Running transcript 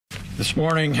This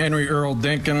morning, Henry Earl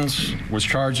Dinkins was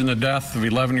charged in the death of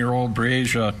 11-year-old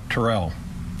Breasia-Terrell.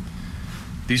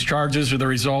 These charges are the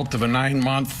result of a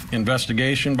 9-month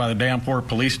investigation by the Davenport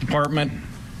Police Department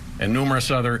and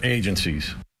numerous other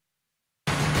agencies.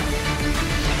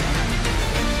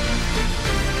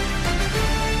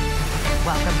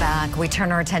 Welcome back. We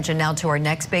turn our attention now to our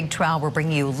next big trial. We're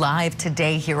bringing you live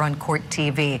today here on Court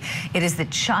TV. It is the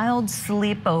child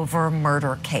sleepover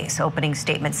murder case. Opening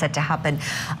statement set to happen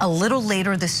a little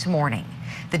later this morning.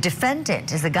 The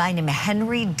defendant is a guy named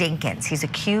Henry Dinkins. He's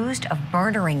accused of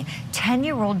murdering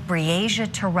 10-year-old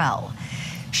Breasia-Terrell.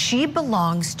 She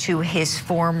belongs to his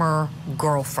former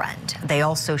girlfriend. They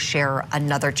also share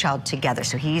another child together.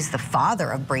 So he's the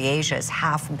father of Breasia's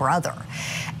half-brother.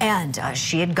 And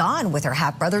she had gone with her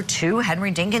half-brother to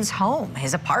Henry Dinkins' home,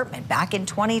 his apartment, back in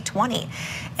 2020.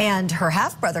 And her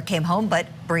half-brother came home, but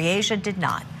Breasia did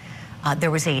not.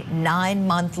 There was a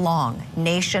 9-month-long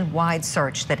nationwide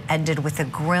search that ended with a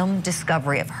grim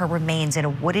discovery of her remains in a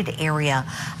wooded area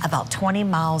about 20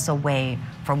 miles away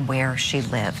from where she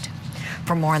lived.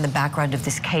 For more on the background of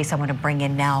this case, I want to bring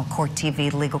in now Court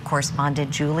TV legal correspondent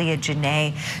Julia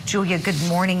Janae. Julia, good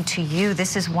morning to you.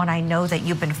 This is one I know that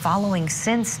you've been following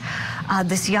since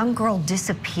this young girl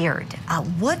disappeared.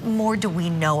 What more do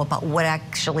we know about what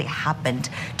actually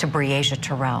happened to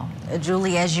Breasia-Terrell?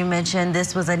 Julie, as you mentioned,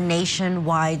 this was a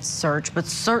nationwide search, but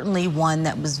certainly one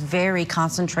that was very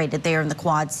concentrated there in the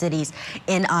Quad Cities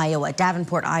in Iowa,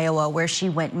 Davenport, Iowa, where she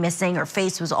went missing. Her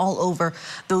face was all over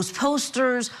those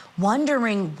posters, wondering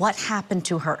what happened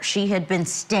to her. She had been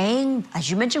staying,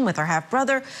 as you mentioned, with her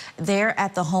half-brother there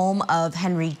at the home of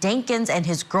Henry Dinkins and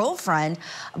his girlfriend.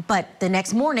 But the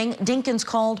next morning, Dinkins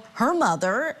called her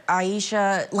mother,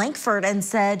 Aisha Lankford, and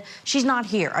said, she's not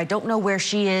here. I don't know where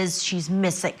she is. She's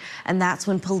missing. And that's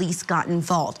when police got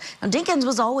involved. Now, Dinkins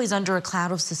was always under a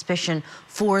cloud of suspicion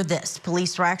for this.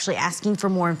 Police were actually asking for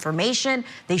more information.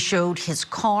 They showed his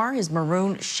car, his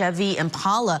maroon Chevy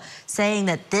Impala, saying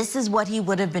that this is what he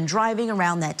would have been driving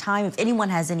around that time. If anyone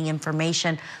has any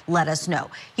information, let us know.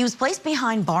 He was placed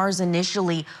behind bars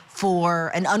initially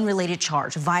for an unrelated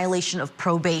charge, a violation of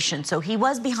probation. So he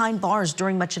was behind bars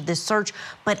during much of this search,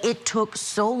 but it took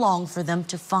so long for them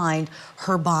to find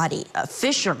her body.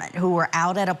 Fishermen who were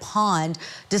out at a pond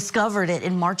discovered it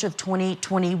in March of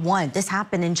 2021. This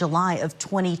happened in July of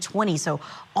 2020. So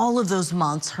all of those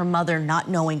months, her mother not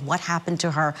knowing what happened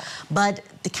to her. But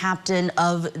the captain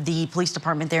of the police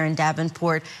department there in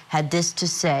Davenport had this to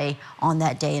say on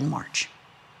that day in March.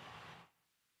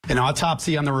 An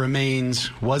autopsy on the remains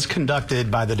was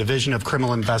conducted by the Division of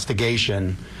Criminal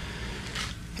Investigation,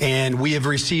 and we have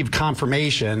received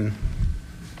confirmation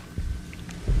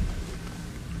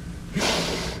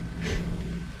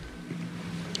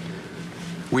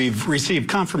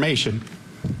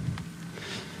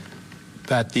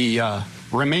that the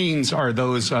remains are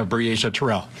those of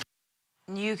Breasia-Terrell.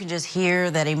 You can just hear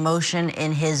that emotion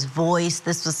in his voice.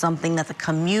 This was something that the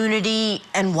community,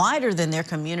 and wider than their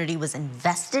community, was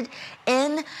invested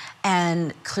in,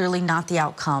 and clearly not the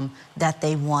outcome that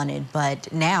they wanted.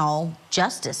 But now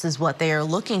justice is what they are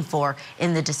looking for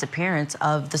in the disappearance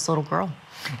of this little girl.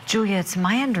 Julia, it's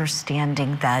my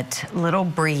understanding that little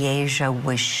Breasia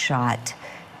was shot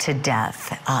to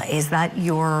death. Is that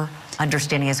your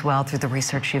understanding as well through the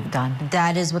research you've done?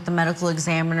 That is what the medical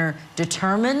examiner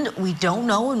determined. We don't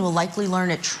know, and we'll likely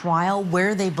learn at trial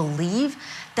where they believe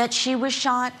that she was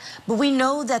shot. But we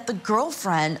know that the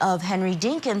girlfriend of Henry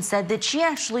Dinkins said that she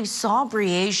actually saw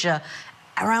Breasia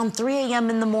around 3 a.m.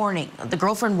 in the morning. The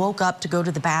girlfriend woke up to go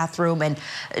to the bathroom and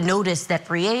noticed that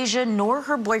Breasia nor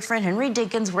her boyfriend Henry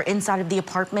Dinkins were inside of the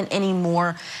apartment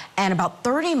anymore. And about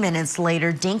 30 minutes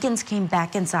later, Dinkins came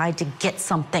back inside to get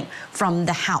something from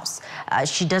the house.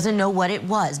 She doesn't know what it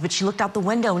was, but she looked out the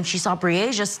window and she saw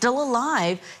Breasia still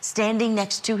alive, standing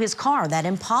next to his car, that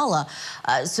Impala.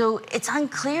 So it's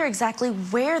unclear exactly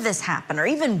where this happened or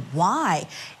even why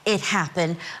it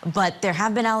happened, but there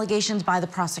have been allegations by the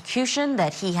prosecution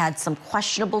that he had some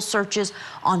questionable searches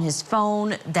on his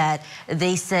phone that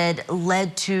they said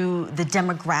led to the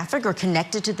demographic or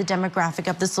connected to the demographic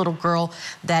of this little girl,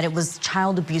 that it was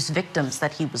child abuse victims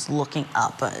that he was looking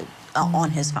up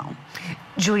on his phone.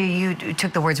 Julia, you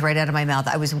took the words right out of my mouth.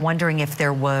 I was wondering if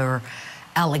there were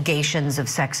allegations of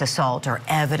sex assault or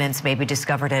evidence maybe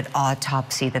discovered at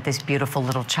autopsy that this beautiful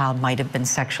little child might have been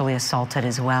sexually assaulted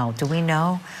as well. Do we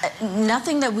know?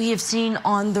 Nothing that we have seen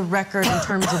on the record in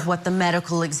terms of what the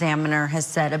medical examiner has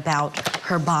said about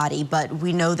her body, but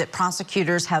we know that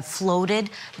prosecutors have floated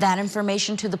that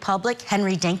information to the public.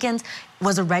 Henry Dinkins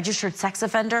was a registered sex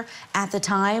offender at the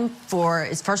time. For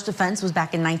his first offense was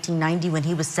back in 1990 when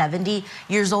he was 70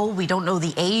 years old. We don't know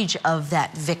the age of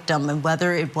that victim and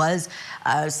whether it was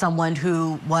someone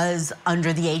who was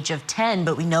under the age of 10,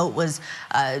 but we know it was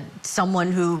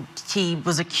someone who he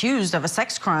was accused of a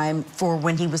sex crime for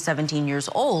when he was 17 years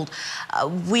old.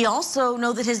 We also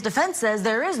know that his defense says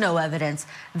there is no evidence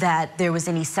that there was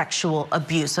any sexual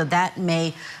abuse, so that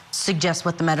may suggest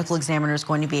what the medical examiner is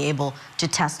going to be able to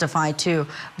testify to.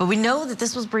 But we know that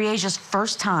this was Breasia's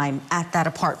first time at that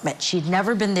apartment. She'd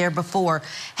never been there before.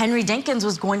 Henry Dinkins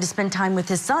was going to spend time with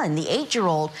his son, the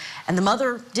 8-year-old, and the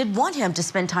mother did want him to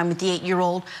spend time with the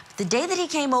 8-year-old. But the day that he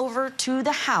came over to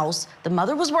the house, the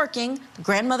mother was working, the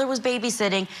grandmother was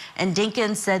babysitting, and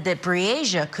Dinkins said that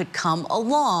Breasia could come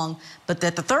along, but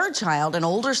that the third child, an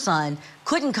older son,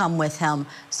 couldn't come with him.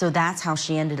 So that's how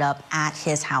she ended up at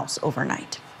his house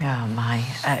overnight. Oh, my.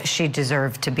 She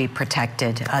deserved to be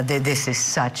protected. This is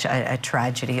such a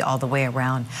tragedy all the way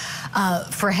around.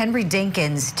 For Henry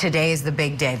Dinkins, today is the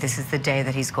big day. This is the day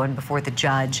that he's going before the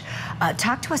judge.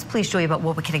 Talk to us, please, Julia, about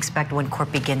what we can expect when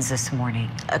court begins this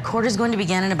morning. Court is going to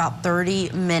begin in about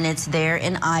 30 minutes there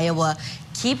in Iowa.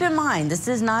 Keep in mind, this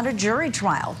is not a jury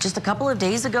trial. Just a couple of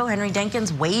days ago, Henry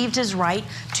Dinkins waived his right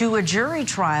to a jury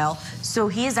trial, so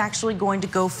he is actually going to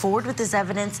go forward with this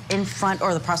evidence in front,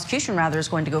 or the prosecution rather is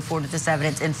going to go forward with this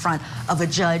evidence in front of a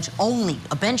judge only,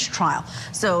 a bench trial.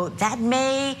 So that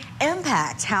may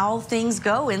impact how things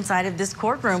go inside of this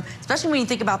courtroom, especially when you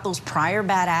think about those prior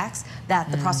bad acts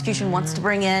that the prosecution wants to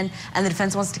bring in and the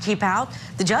defense wants to keep out.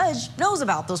 The judge knows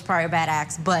about those prior bad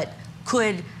acts, but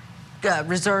could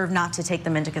reserve not to take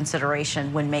them into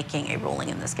consideration when making a ruling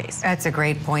in this case. That's a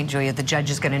great point, Julia. The judge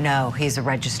is going to know he's a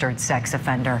registered sex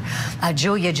offender.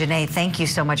 Julia, Janae, thank you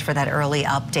so much for that early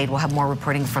update. We'll have more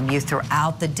reporting from you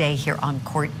throughout the day here on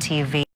Court TV.